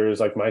Ghost Rider is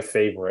like my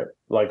favorite,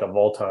 like of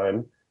all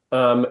time.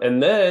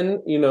 And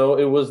then,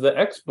 it was the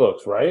X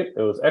books, right?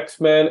 It was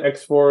X-Men,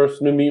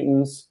 X-Force, New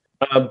Mutants.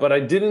 But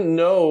I didn't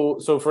know.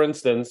 So for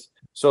instance,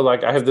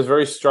 I have this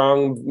very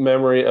strong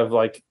memory of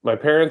like my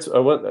parents,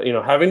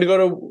 having to go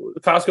to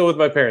Costco with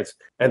my parents,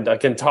 and I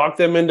can talk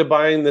them into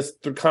buying this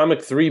comic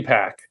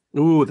 3-pack.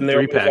 Ooh, the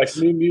 3-packs.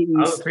 Like New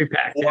Mutants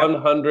 3-pack,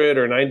 100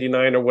 or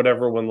 99 or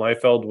whatever when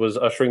Liefeld was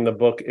ushering the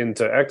book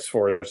into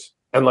X-Force.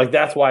 And like,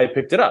 that's why I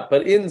picked it up.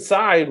 But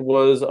inside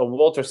was a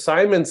Walter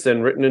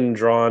Simonson written and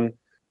drawn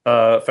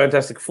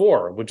Fantastic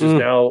Four, which is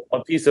now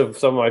a piece of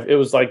it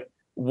was like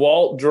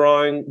Walt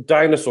drawing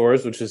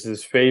dinosaurs, which is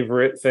his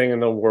favorite thing in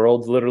the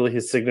world. Literally,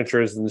 his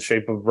signature is in the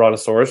shape of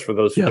Brontosaurus, for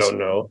those who don't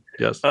know.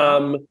 Yes.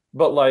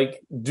 But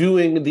like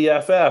doing the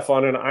FF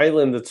on an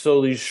island that's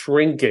slowly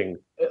shrinking,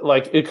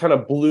 like it kind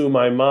of blew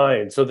my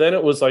mind. So then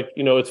it was like,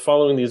 it's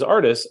following these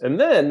artists.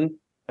 And then,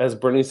 as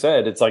Brittany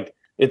said, it's like,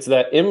 it's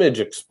that Image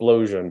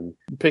explosion,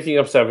 picking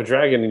up Savage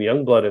Dragon and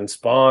Youngblood and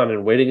Spawn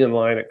and waiting in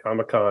line at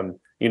Comic-Con,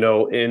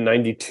 in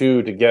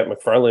 92 to get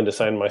McFarlane to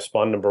sign my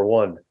Spawn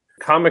 #1.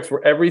 Comics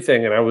were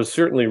everything, and I was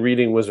certainly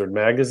reading Wizard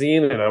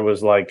Magazine, and I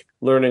was like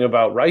learning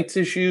about rights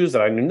issues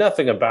that I knew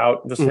nothing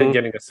about, just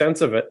getting a sense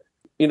of it.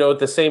 At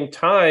the same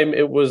time,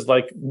 it was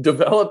like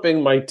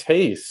developing my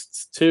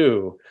tastes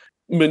too.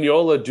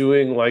 Mignola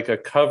doing like a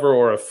cover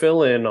or a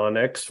fill-in on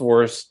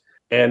X-Force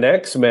and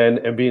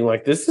X-Men and being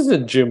like, this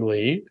isn't Jim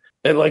Lee.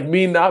 And like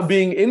me not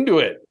being into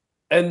it.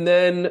 And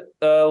then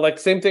like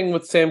same thing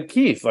with Sam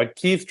Keith, like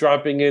Keith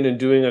dropping in and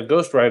doing a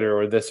Ghost Rider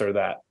or this or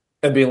that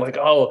and being like,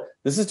 oh,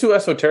 this is too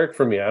esoteric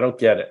for me. I don't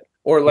get it.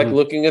 Or like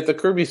looking at the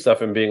Kirby stuff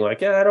and being like,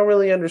 yeah, I don't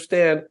really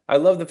understand. I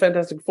love the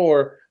Fantastic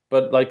Four,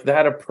 but like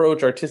that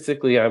approach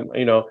artistically, I'm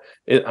not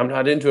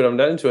into it. I'm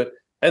not into it.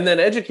 And then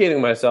educating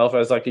myself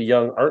as like a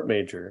young art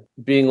major,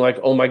 being like,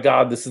 oh my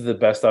God, this is the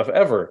best stuff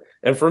ever.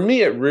 And for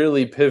me, it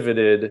really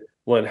pivoted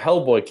when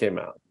Hellboy came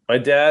out. My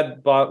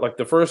dad bought like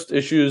the first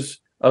issues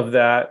of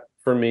that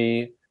for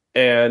me,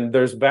 and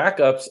there's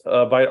backups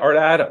by Art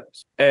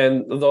Adams.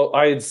 And though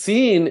I had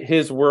seen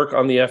his work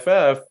on the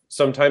FF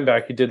some time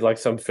back, he did like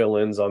some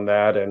fill-ins on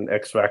that and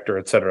X Factor,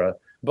 etc.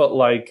 But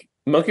like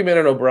Monkey Man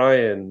and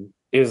O'Brien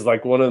is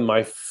like one of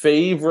my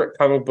favorite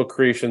comic book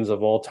creations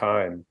of all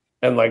time.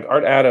 And like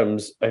Art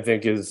Adams, I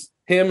think is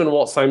him and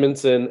Walt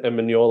Simonson and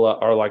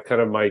Mignola are like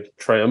kind of my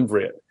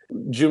triumvirate.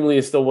 Jim Lee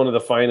is still one of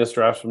the finest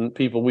draftsmen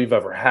people we've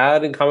ever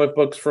had in comic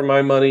books for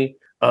my money.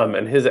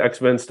 And his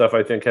X-Men stuff,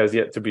 I think, has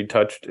yet to be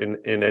touched in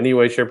any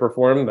way, shape, or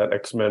form. That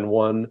X-Men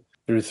 1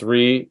 through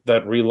 3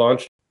 that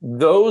relaunched.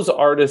 Those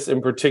artists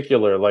in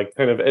particular, like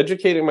kind of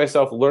educating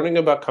myself, learning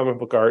about comic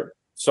book art,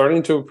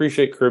 starting to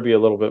appreciate Kirby a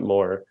little bit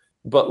more.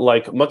 But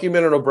like Monkey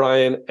Man and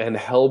O'Brien and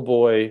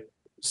Hellboy,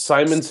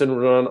 Simonson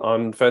run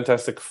on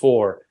Fantastic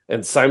Four,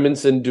 and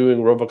Simonson doing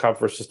RoboCop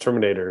versus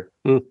Terminator.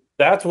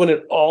 That's when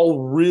it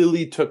all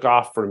really took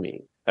off for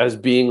me as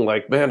being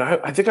like, man,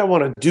 I think I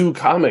want to do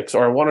comics,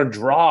 or I want to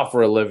draw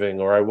for a living,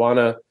 or I want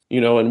to,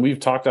 and we've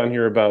talked on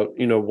here about,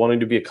 wanting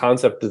to be a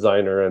concept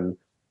designer and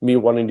me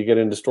wanting to get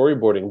into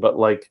storyboarding, but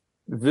like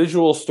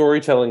visual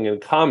storytelling in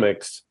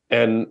comics.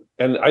 And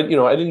I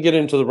didn't get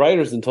into the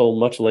writers until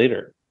much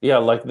later. Yeah.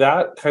 Like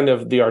that kind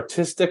of the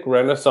artistic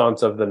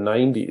renaissance of the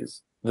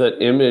 90s.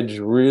 That Image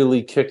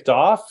really kicked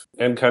off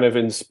and kind of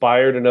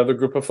inspired another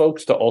group of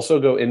folks to also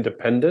go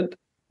independent.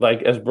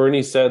 Like, as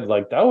Bernie said,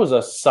 like that was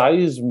a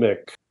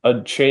seismic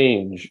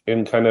change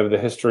in kind of the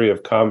history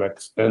of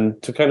comics.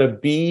 And to kind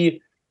of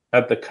be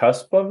at the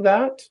cusp of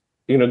that,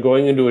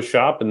 going into a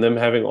shop and them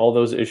having all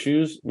those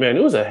issues, man,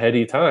 it was a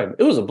heady time.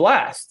 It was a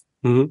blast.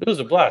 It was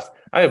a blast.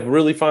 I have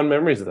really fond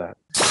memories of that.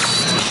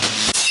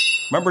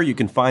 Remember, you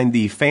can find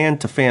the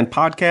Fan2Fan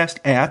podcast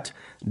at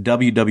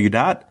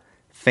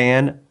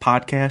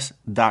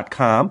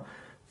www.fanpodcast.com.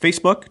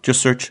 Facebook,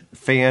 just search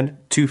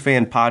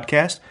Fan2Fan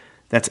Podcast.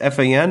 That's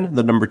FAN,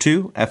 the number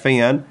 2,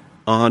 FAN.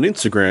 On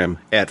Instagram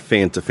at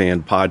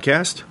Fan2Fan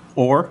Podcast.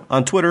 Or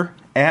on Twitter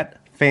at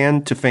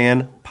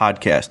Fan2Fan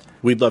Podcast.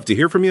 We'd love to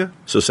hear from you,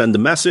 so send a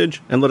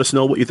message and let us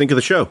know what you think of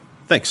the show.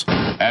 Thanks.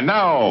 And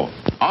now,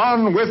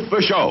 on with the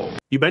show.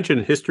 You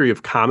mentioned history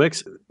of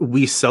comics.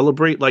 We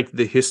celebrate like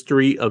the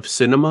history of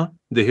cinema,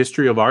 the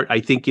history of art,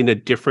 I think in a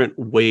different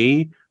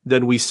way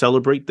than we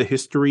celebrate the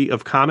history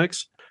of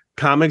comics.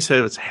 Comics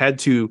has had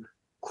to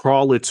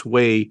crawl its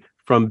way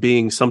from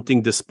being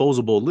something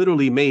disposable,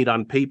 literally made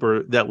on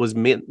paper that was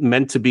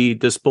meant to be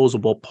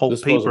disposable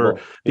paper,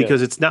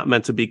 because it's not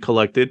meant to be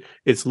collected.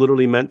 It's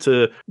literally meant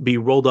to be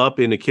rolled up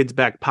in a kid's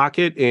back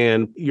pocket,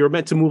 and you're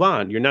meant to move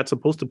on. You're not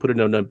supposed to put it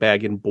in a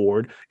bag and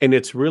board. And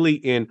it's really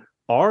in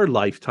our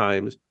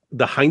lifetimes,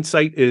 the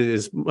hindsight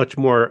is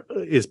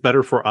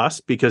better for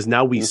us, because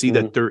now we see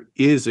that there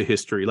is a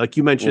history. Like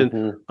you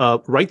mentioned,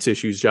 rights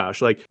issues,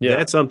 Josh. Like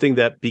that's something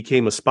that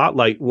became a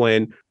spotlight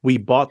when we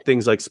bought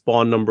things like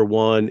Spawn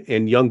 #1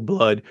 and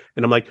Youngblood.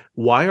 And I'm like,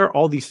 why are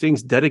all these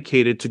things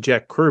dedicated to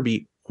Jack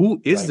Kirby?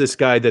 Who is this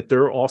guy that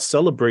they're all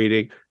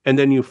celebrating? And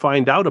then you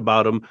find out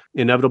about him,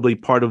 inevitably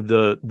part of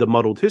the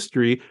muddled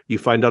history. You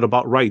find out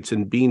about rights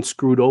and being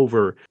screwed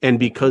over. And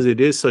because it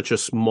is such a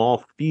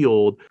small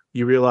field,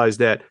 you realize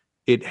that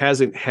it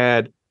hasn't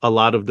had a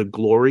lot of the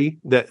glory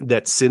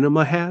that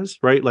cinema has,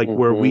 right? Like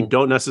where we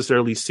don't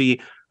necessarily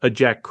see a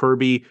Jack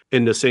Kirby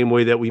in the same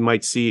way that we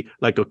might see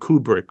like a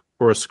Kubrick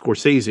or a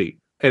Scorsese.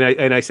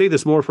 And I say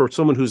this more for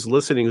someone who's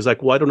listening, who's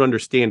like, well, I don't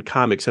understand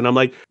comics. And I'm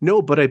like,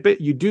 no, but I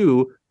bet you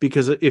do,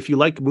 because if you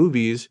like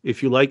movies,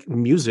 if you like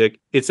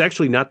music, it's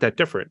actually not that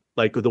different.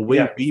 Like the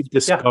way we've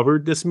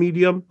discovered this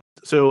medium.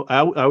 So I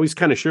always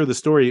kind of share the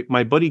story.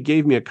 My buddy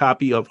gave me a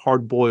copy of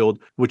Hard Boiled,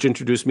 which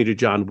introduced me to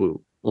John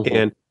Woo.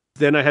 And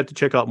then I had to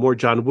check out more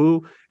John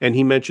Woo, and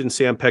he mentioned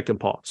Sam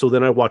Peckinpah. So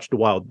then I watched The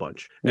Wild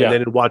Bunch. And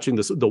then in watching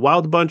The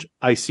Wild Bunch,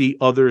 I see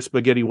other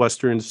spaghetti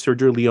westerns,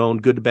 Sergio Leone,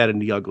 Good, the Bad,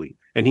 and the Ugly.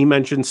 And he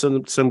mentioned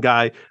some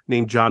guy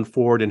named John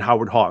Ford and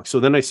Howard Hawks. So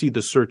then I see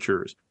The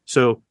Searchers.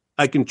 So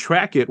I can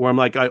track it where I'm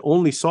like, I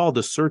only saw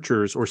The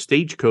Searchers or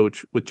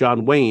Stagecoach with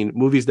John Wayne,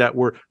 movies that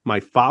were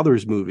my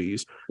father's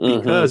movies,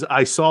 because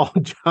I saw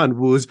John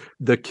Woo's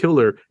The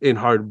Killer in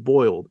Hard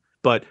Boiled.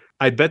 But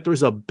I bet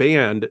there's a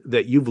band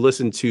that you've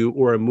listened to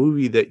or a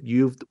movie that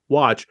you've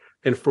watched,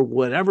 and for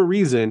whatever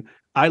reason,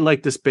 I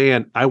like this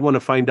band. I want to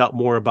find out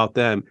more about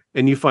them.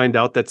 And you find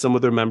out that some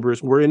of their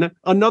members were in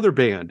another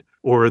band,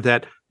 or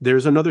that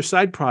there's another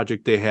side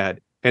project they had.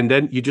 And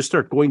then you just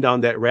start going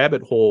down that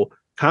rabbit hole.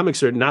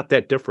 Comics are not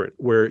that different,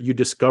 where you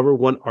discover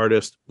one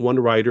artist, one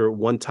writer,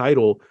 one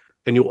title,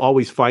 and you'll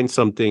always find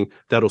something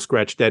that'll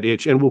scratch that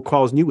itch and will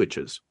cause new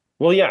itches.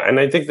 Well, yeah, and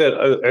I think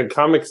that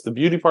comics, the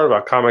beauty part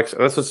about comics,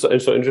 and that's what's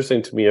so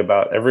interesting to me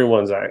about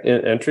everyone's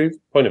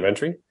point of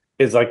entry,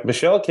 is like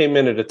Michele came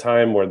in at a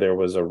time where there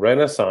was a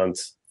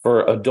renaissance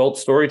for adult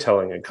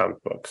storytelling in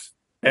comic books.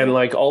 And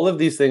like all of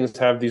these things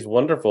have these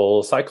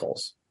wonderful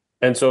cycles.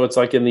 And so it's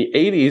like in the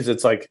 80s,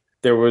 it's like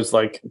there was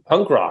like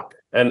punk rock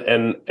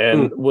and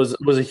was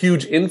a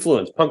huge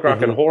influence. Punk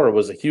rock and horror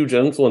was a huge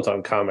influence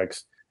on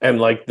comics. And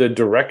like the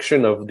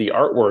direction of the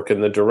artwork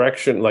and the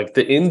direction, like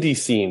the indie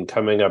scene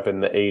coming up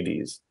in the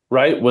 80s,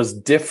 right, was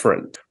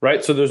different,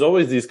 right? So there's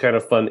always these kind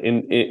of fun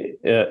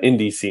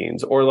indie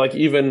scenes. Or like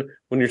even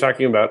when you're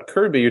talking about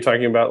Kirby, you're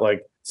talking about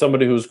like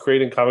somebody who's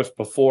creating comics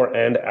before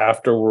and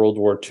after World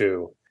War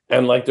II.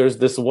 And like there's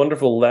this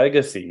wonderful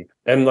legacy.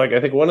 And like I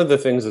think one of the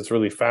things that's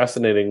really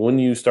fascinating when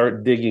you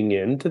start digging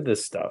into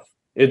this stuff,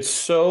 it's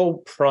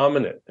so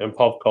prominent in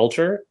pop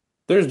culture.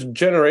 There's a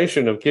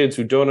generation of kids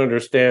who don't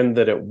understand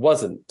that it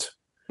wasn't.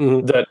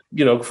 That,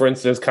 you know, for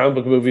instance, comic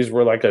book movies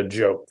were like a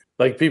joke.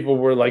 Like people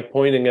were like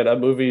pointing at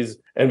movies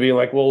and being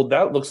like, well,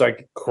 that looks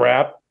like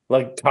crap.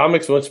 Like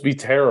comics must be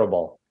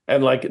terrible.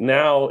 And like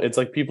now it's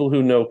like people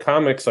who know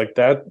comics like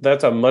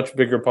that's a much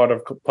bigger part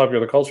of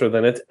popular culture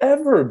than it's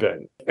ever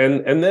been.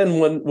 And then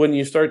when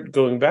you start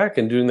going back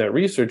and doing that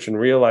research and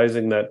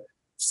realizing that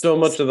so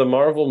much of the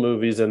Marvel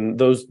movies and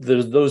those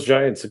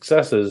giant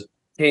successes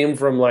came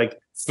from like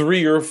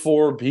 3 or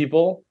 4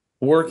 people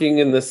working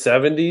in the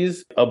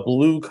 70s, a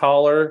blue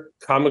collar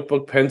comic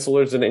book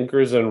pencilers and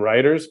inkers and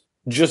writers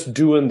just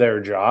doing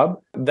their job.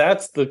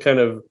 That's the kind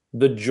of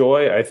the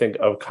joy, I think,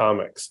 of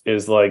comics,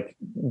 is like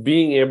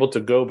being able to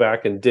go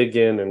back and dig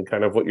in, and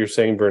kind of what you're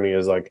saying, Bernie,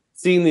 is like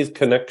seeing these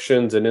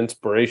connections and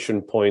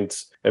inspiration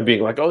points and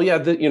being like, oh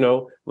yeah, you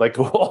know, like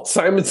Walt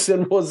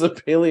Simonson was a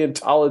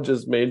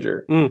paleontologist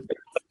major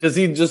because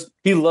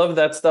he loved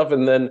that stuff.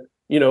 And then,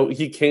 you know,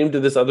 he came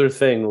to this other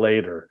thing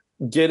later,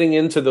 getting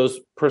into those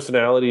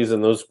personalities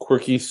and those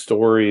quirky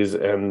stories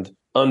and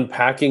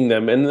unpacking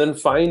them, and then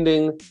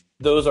finding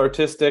those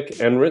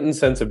artistic and written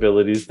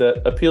sensibilities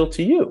that appeal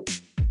to you.